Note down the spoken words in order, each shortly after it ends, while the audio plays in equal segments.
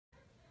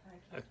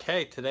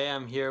Okay, today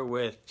I'm here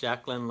with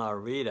Jacqueline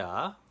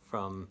Laurita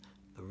from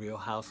the Real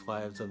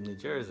Housewives of New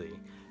Jersey.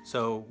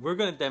 So we're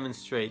going to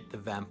demonstrate the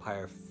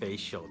vampire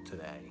facial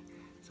today.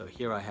 So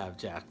here I have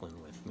Jacqueline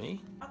with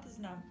me. My mouth is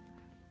numb.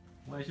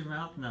 Why is your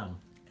mouth numb?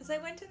 Because I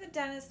went to the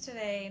dentist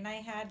today and I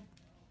had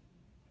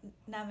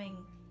numbing,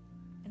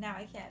 and now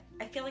I can't.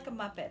 I feel like a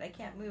Muppet. I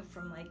can't move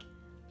from my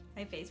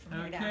face from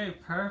here down. Okay,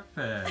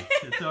 perfect.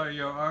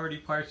 You're already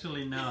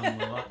partially numb.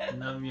 We'll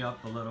numb you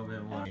up a little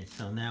bit more. Okay,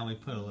 so now we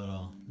put a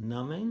little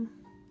numbing.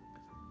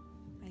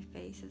 My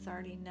face is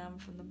already numb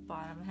from the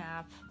bottom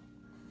half.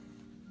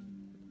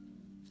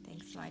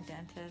 Thanks to my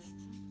dentist.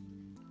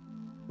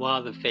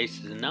 While the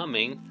face is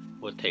numbing,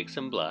 we'll take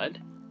some blood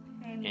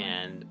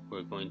and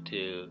we're going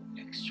to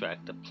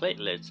extract the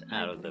platelets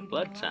out of the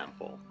blood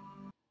sample.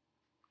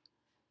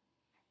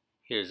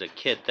 Here's a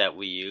kit that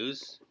we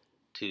use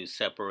to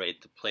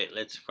separate the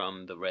platelets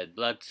from the red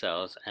blood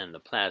cells and the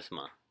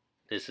plasma.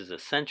 This is a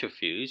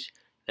centrifuge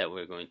that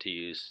we're going to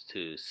use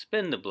to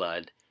spin the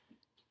blood,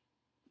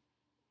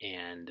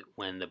 and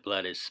when the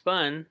blood is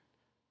spun,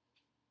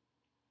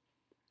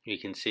 you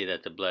can see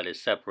that the blood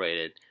is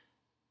separated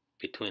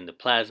between the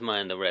plasma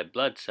and the red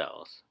blood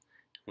cells.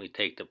 We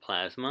take the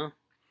plasma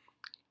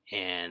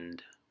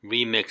and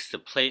remix the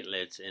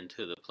platelets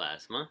into the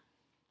plasma.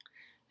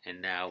 And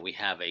now we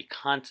have a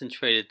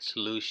concentrated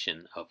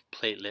solution of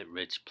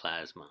platelet-rich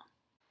plasma.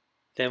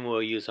 Then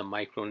we'll use a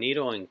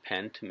microneedling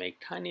pen to make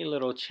tiny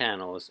little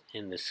channels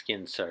in the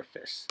skin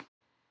surface.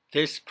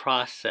 This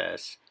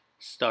process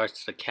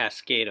starts the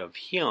cascade of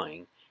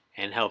healing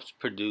and helps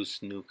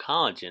produce new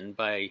collagen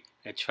by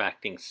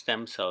attracting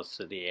stem cells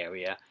to the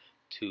area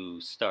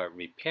to start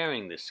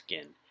repairing the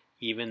skin.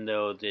 Even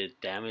though the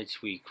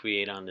damage we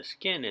create on the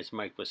skin is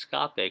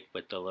microscopic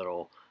with the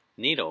little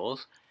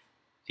needles,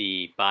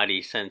 the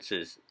body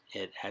senses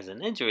it has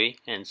an injury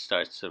and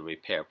starts the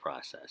repair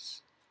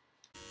process.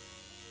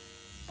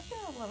 I feel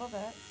a little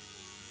bit.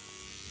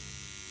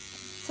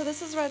 So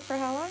this is red for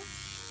how long?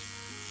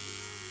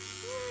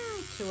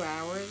 2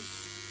 hours.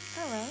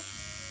 Alright.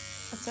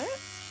 That's it?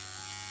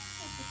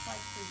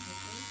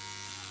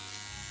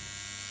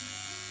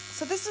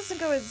 So this doesn't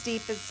go as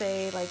deep as,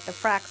 say, like the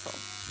Fraxel.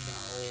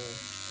 No.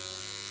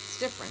 It's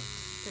different.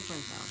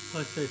 Different though.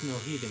 Plus there's no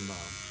heat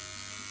involved.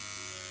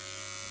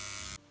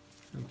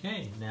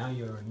 Okay, now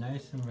you're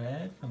nice and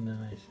red from the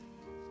nice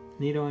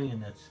needling,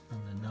 and that's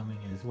from the numbing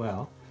as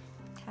well.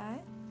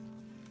 Okay.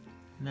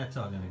 And that's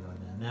all going to go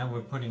down. Now we're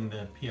putting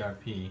the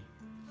PRP,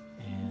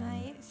 and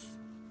Nice.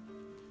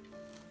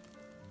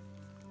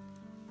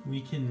 we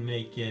can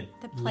make it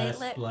less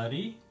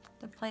bloody.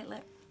 The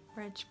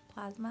platelet-rich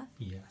plasma.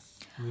 Yes,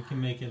 we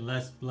can make it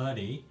less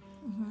bloody,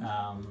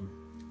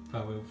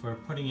 but if we're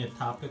putting it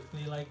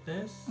topically like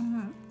this,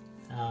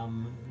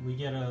 we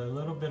get a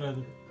little bit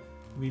of,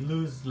 we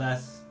lose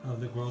less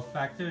of the growth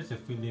factors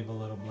if we leave a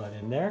little blood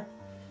in there,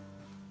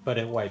 but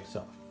it wipes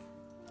off.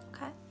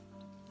 Okay.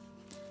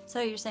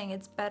 So you're saying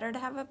it's better to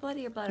have it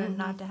bloody or better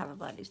not to have it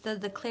bloody? So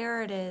the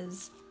clearer it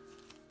is,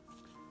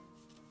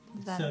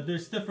 so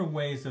there's different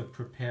ways of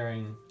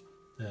preparing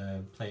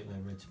the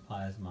platelet-rich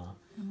plasma.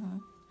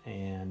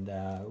 And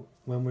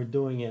when we're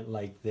doing it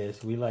like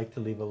this, we like to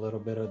leave a little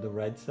bit of the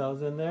red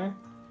cells in there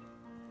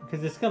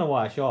because it's going to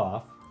wash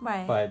off,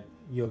 right? But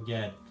you'll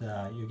get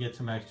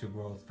some extra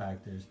growth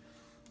factors.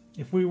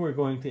 If we were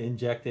going to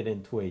inject it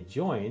into a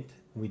joint,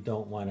 we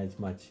don't want as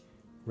much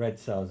red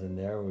cells in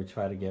there. We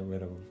try to get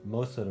rid of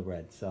most of the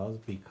red cells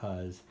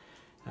because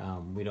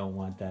we don't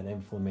want that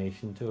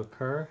inflammation to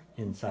occur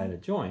inside a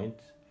joint.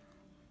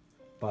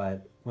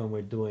 But when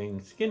we're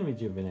doing skin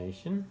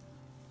rejuvenation,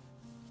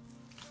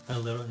 a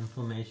little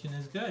inflammation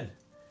is good.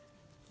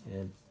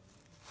 It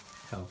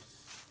helps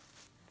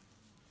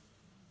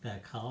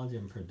that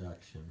collagen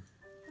production.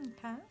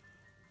 Okay.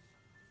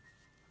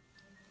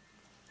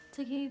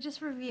 So can you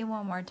just review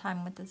one more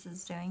time what this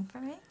is doing for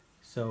me?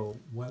 So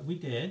what we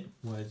did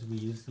was we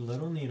used the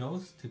little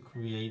needles to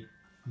create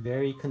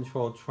very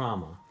controlled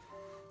trauma.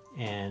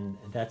 And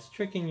that's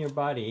tricking your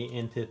body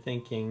into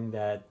thinking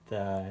that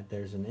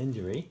there's an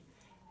injury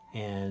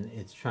and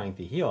it's trying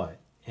to heal it.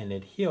 And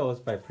it heals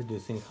by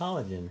producing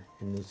collagen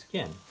in new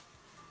skin.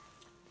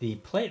 The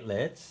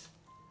platelets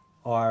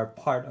are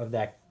part of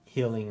that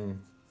healing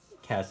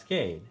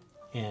cascade.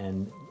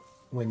 And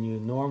when you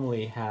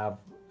normally have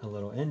a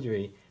little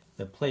injury,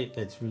 the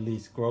platelets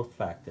release growth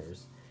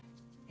factors.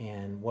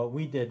 And what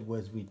we did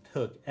was we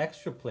took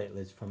extra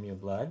platelets from your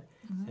blood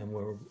and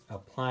we're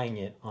applying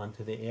it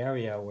onto the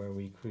area where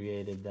we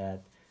created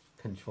that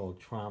controlled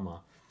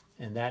trauma.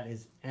 And that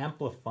is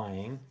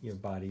amplifying your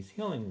body's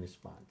healing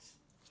response.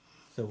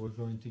 So we're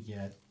going to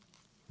get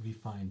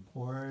refined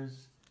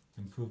pores,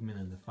 improvement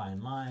in the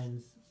fine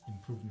lines,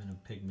 improvement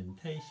of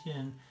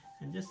pigmentation,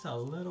 and just a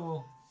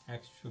little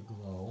extra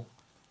glow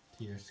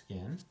to your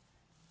skin.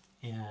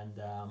 And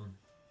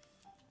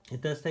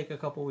it does take a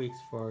couple weeks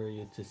for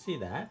you to see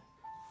that.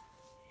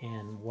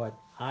 And what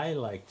I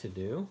like to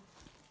do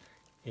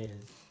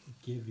is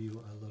give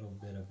you a little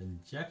bit of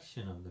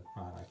injection of the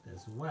product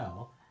as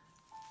well,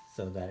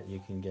 so that you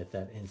can get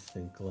that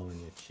instant glow in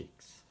your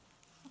cheeks.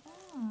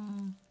 I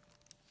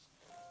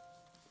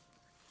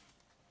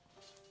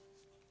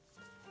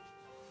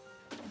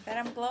bet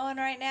I'm glowing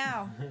right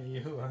now.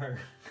 You are.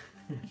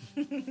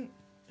 And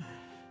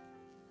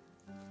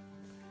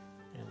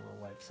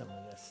we'll wipe some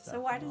of this stuff. So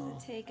why does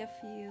off. it take a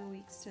few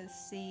weeks to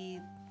see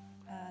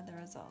the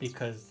results?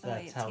 Because The way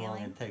that's it's how long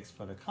healing? it takes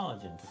for the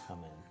collagen to come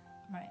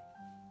in. Right.